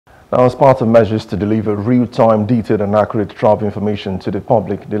Now, as part of measures to deliver real-time, detailed and accurate travel information to the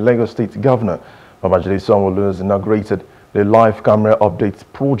public, the Lagos State Governor, Babajide Sanwo-Olu, has inaugurated the live camera update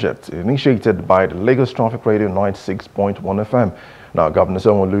project initiated by the Lagos Traffic Radio 96.1 FM. Now, Governor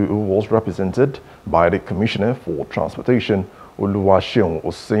Sanwo-Olu, who was represented by the Commissioner for Transportation, Oluwaseun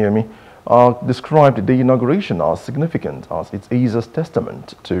Oseyemi, described the inauguration as significant as it is a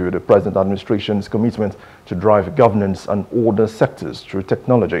testament to the present administration's commitment to drive governance and order sectors through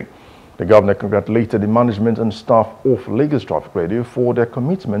technology. The governor congratulated the management and staff of Lagos Traffic Radio for their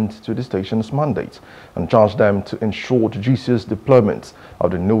commitment to the station's mandate and charged them to ensure judicious deployment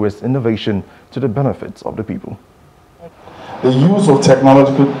of the newest innovation to the benefit of the people. The use of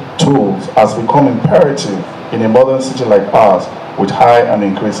technological tools has become imperative in a modern city like ours with high and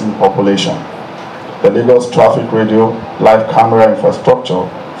increasing population. The Lagos Traffic Radio live camera infrastructure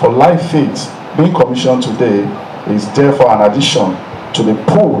for live feeds being commissioned today is therefore an addition to the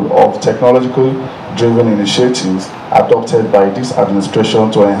pool of technologically driven initiatives adopted by this administration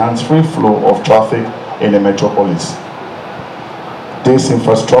to enhance free flow of traffic in the metropolis. This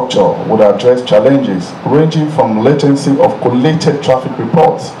infrastructure would address challenges ranging from latency of collated traffic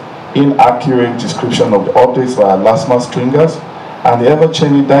reports, inaccurate description of the updates via last-mile stringers, and the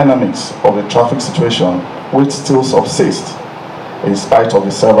ever-changing dynamics of the traffic situation which still subsists in spite of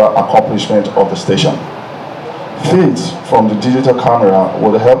the several accomplishments of the station. Feeds from the digital camera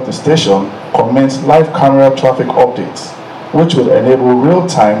will help the station commence live camera traffic updates, which will enable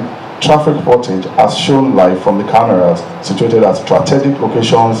real-time traffic footage as shown live from the cameras situated at strategic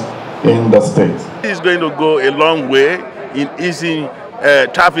locations in the state. This is going to go a long way in easing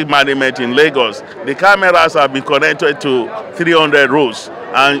traffic management in Lagos. The cameras have been connected to 300 roads,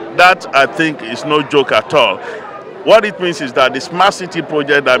 and that, I think, is no joke at all. What it means is that the smart city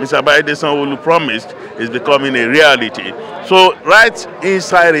project that Mr. Babajide Sanwo-Olu promised is becoming a reality. So right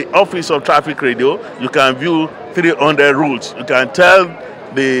inside the office of Traffic Radio, you can view 300 routes. You can tell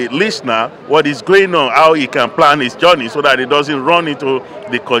the listener what is going on, how he can plan his journey so that he doesn't run into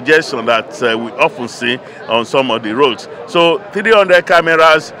the congestion that we often see on some of the roads. So 300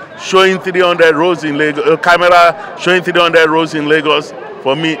 cameras showing 300 roads in Lagos, camera showing 300 roads in Lagos,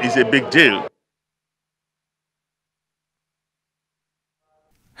 for me is a big deal.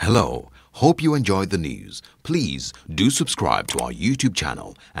 Hello, hope you enjoyed the news. Please do subscribe to our YouTube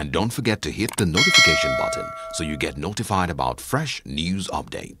channel and don't forget to hit the notification button so you get notified about fresh news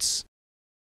updates.